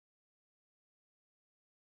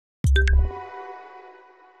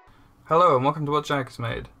Hello and welcome to What Jack has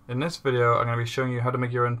Made. In this video I'm going to be showing you how to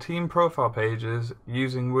make your own team profile pages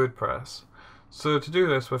using WordPress. So to do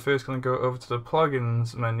this we're first going to go over to the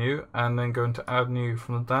plugins menu and then go into add new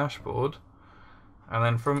from the dashboard, and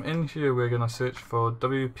then from in here we're going to search for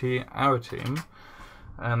WP Our Team,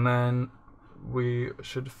 and then we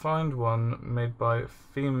should find one made by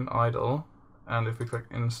Theme Idol, and if we click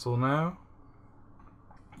install now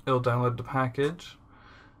it'll download the package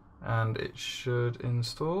and it should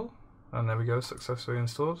install. And there we go, successfully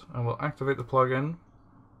installed. And we'll activate the plugin.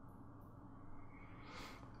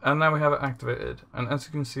 And now we have it activated. And as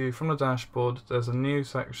you can see from the dashboard, there's a new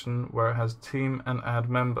section where it has team and add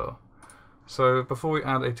member. So before we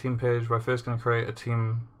add a team page, we're first going to create a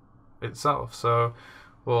team itself. So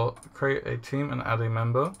we'll create a team and add a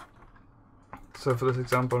member. So for this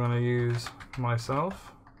example, I'm going to use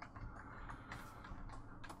myself.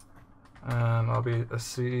 And I'll be a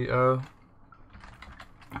CEO.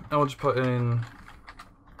 I'll just put in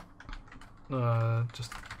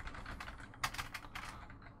just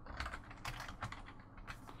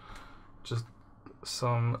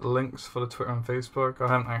some links for the Twitter and Facebook. I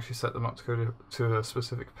haven't actually set them up to go to a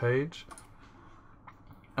specific page,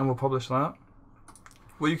 and we'll publish that.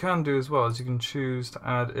 What you can do as well is you can choose to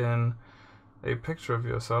add in a picture of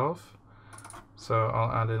yourself. So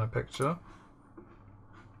I'll add in a picture.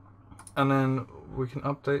 And then we can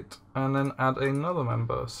update and then add another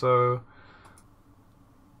member. So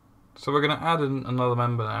we're going to add in another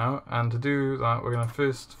member now, and to do that we're going to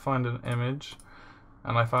first find an image,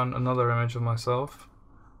 and I found another image of myself,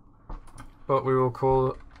 but we will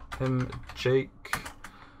call him Jake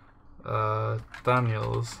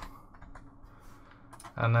Daniels,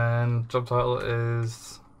 and then job title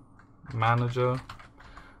is manager, and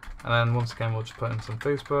then once again we'll just put in some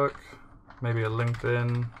Facebook, maybe a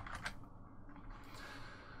LinkedIn,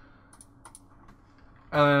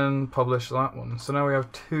 and then publish that one. So now we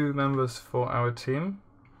have two members for our team.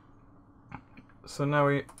 So now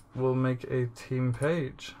we will make a team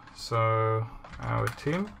page. So our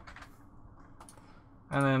team,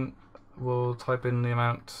 and then we'll type in the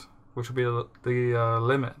amount, which will be the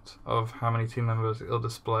limit of how many team members it'll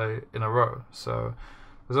display in a row. So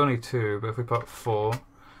there's only 2, but if we put 4,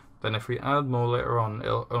 then if we add more later on,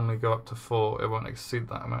 it'll only go up to 4. It won't exceed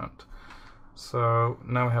that amount. So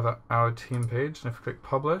now we have our team page, and if we click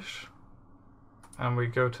publish and we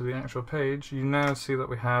go to the actual page, you now see that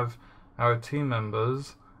we have our team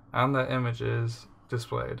members and their images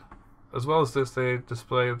displayed. As well as this, they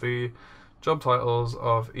display the job titles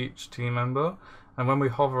of each team member, and when we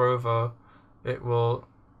hover over it will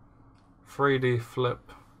 3D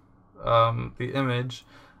flip the image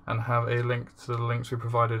and have a link to the links we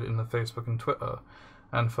provided in the Facebook and Twitter.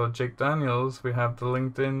 And for Jake Daniels we have the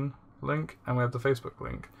LinkedIn link and we have the Facebook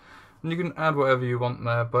link, and you can add whatever you want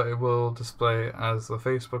there, but it will display as the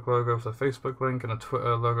Facebook logo for the Facebook link and a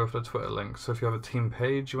Twitter logo for the Twitter link. So if you have a team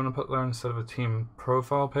page you want to put there instead of a team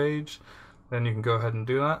profile page, then you can go ahead and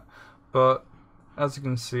do that. But as you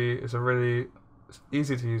can see, it's a really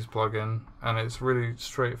easy to use plugin, and it's really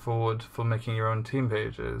straightforward for making your own team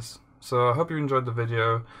pages. So I hope you enjoyed the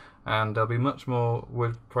video, and there'll be much more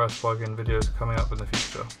WordPress plugin videos coming up in the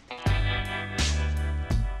future.